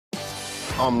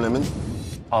I'm Lemon.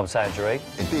 I'm Tyree.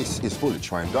 And this is Bullet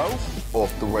Train. Go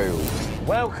off the rails.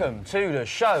 Welcome to the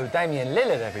show, Damian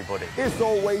Lillard, everybody. It's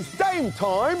always Dame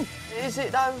time. Is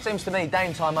it, though? Seems to me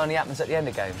Dame time only happens at the end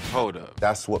of games. Hold up.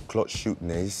 That's what clutch shooting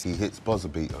is. He hits buzzer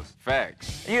beaters.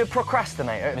 Facts. Are you a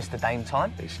procrastinator, Mr. Dame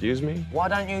time? Excuse me? Why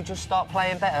don't you just start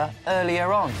playing better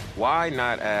earlier on? Why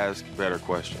not ask better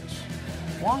questions?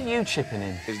 Why are you chipping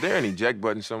in? Is there an eject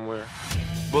button somewhere?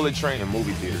 Bullet Train in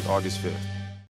movie theaters, August 5th.